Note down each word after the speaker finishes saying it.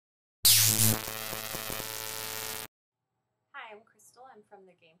I'm from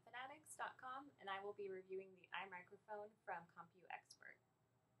the GameFanatics.com, and I will be reviewing the iMicrophone from CompuExpert.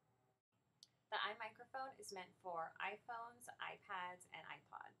 The iMicrophone is meant for iPhones, iPads, and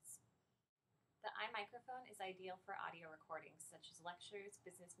iPods. The iMicrophone is ideal for audio recordings such as lectures,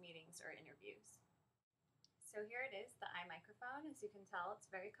 business meetings, or interviews. So here it is, the iMicrophone. As you can tell,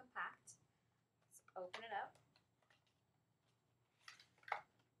 it's very compact. Let's open it up.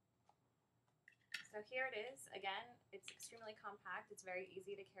 So here it is. Again, it's extremely compact. It's very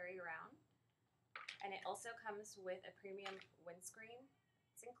easy to carry around. And it also comes with a premium windscreen.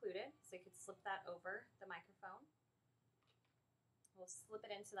 It's included, so you could slip that over the microphone. We'll slip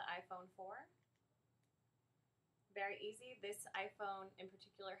it into the iPhone 4. Very easy. This iPhone in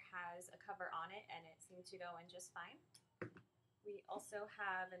particular has a cover on it, and it seemed to go in just fine. We also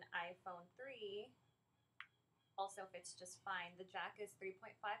have an iPhone 3. Also fits just fine. The jack is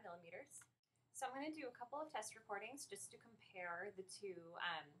 3.5 millimeters. So I'm going to do a couple of test recordings just to compare the two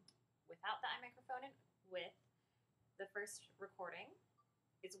without the iMicrophone and with. The first recording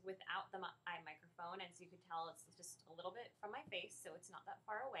is without the iMicrophone. As you can tell, it's just a little bit from my face, so it's not that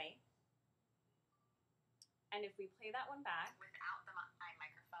far away. And if we play that one back without the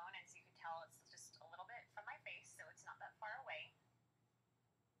iMicrophone, as you can tell, it's just a little bit from my face, so it's not that far away.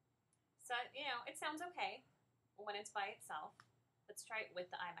 So, you know, it sounds okay when it's by itself. Let's try it with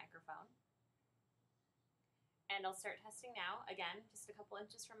the iMicrophone. And I'll start testing now. Again, just a couple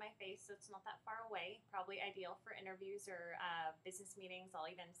inches from my face, so it's not that far away. Probably ideal for interviews or business meetings.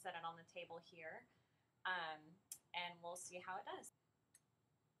 I'll even set it on the table here. And we'll see how it does.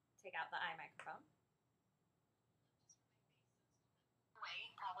 Take out the iMicrophone.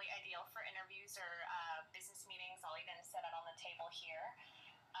 Probably ideal for interviews or business meetings. I'll even set it on the table here.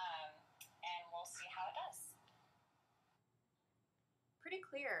 And we'll see how it does. Pretty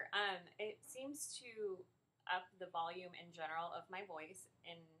clear. It seems to up the volume in general of my voice.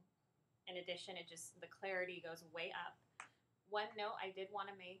 In addition, the clarity goes way up. One note I did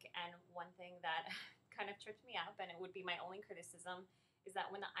want to make, and one thing that kind of tripped me up, and it would be my only criticism, is that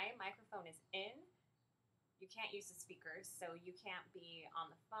when the iMicrophone is in, you can't use the speakers, so you can't be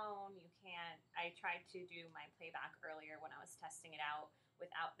on the phone, I tried to do my playback earlier when I was testing it out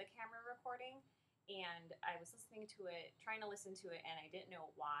without the camera recording, and I was listening to it, trying to listen to it, and I didn't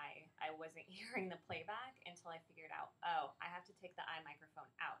know why I wasn't hearing the playback until I figured out, oh, I have to take the iMicrophone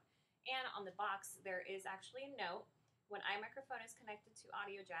out. And on the box, there is actually a note, when iMicrophone is connected to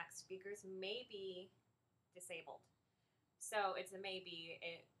audio jack, speakers may be disabled. So it's a maybe,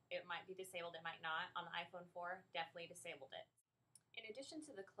 it might be disabled, it might not. On the iPhone 4, definitely disabled it. In addition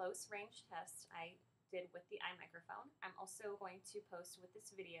to the close range test I did with the iMicrophone, I'm also going to post with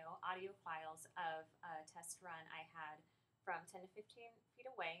this video audio files of a test run I had from 10 to 15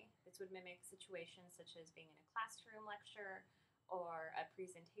 feet away. This would mimic situations such as being in a classroom lecture or a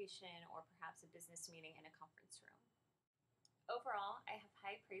presentation or perhaps a business meeting in a conference room. Overall, I have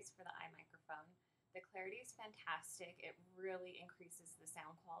high praise for the iMicrophone. The clarity is fantastic. It really increases the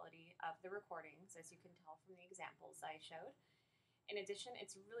sound quality of the recordings, as you can tell from the examples I showed. In addition,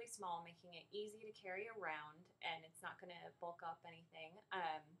 it's really small, making it easy to carry around, and it's not going to bulk up anything.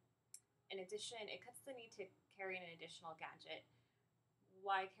 In addition, it cuts the need to carry an additional gadget.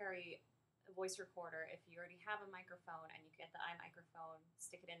 Why carry a voice recorder if you already have a microphone and you get the iMicrophone,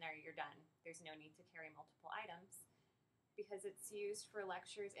 stick it in there, you're done. There's no need to carry multiple items. Because it's used for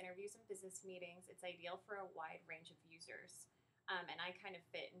lectures, interviews, and business meetings, it's ideal for a wide range of users. And I kind of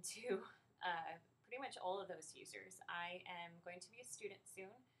fit into pretty much all of those users. I am going to be a student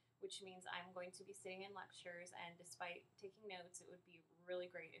soon, which means I'm going to be sitting in lectures, and despite taking notes, it would be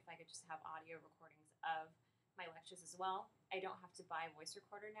really great if I could just have audio recordings of my lectures as well. I don't have to buy a voice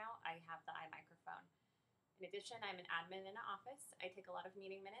recorder now. I have the iMicrophone. In addition, I'm an admin in an office. I take a lot of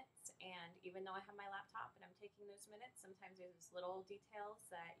meeting minutes, and even though I have my laptop and I'm taking those minutes, sometimes there's little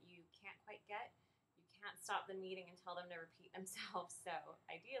details that you can't quite get. You can't stop the meeting and tell them to repeat themselves. So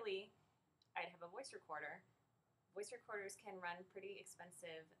ideally, I'd have a voice recorder. Voice recorders can run pretty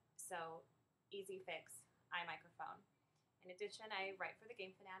expensive, so easy fix, iMicrophone. In addition, I write for the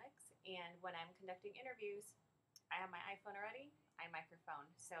Game Fanatics, and when I'm conducting interviews, I have my iPhone already, iMicrophone,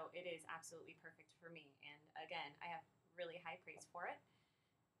 so it is absolutely perfect for me. And again, I have really high praise for it.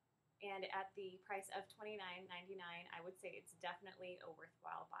 And at the price of $29.99, I would say it's definitely a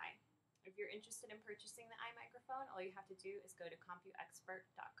worthwhile buy. If you're interested in purchasing the iMicrophone, all you have to do is go to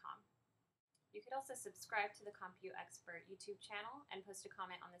CompuExpert.com. You could also subscribe to the CompuExpert YouTube channel and post a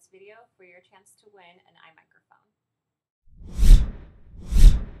comment on this video for your chance to win an iMicrophone.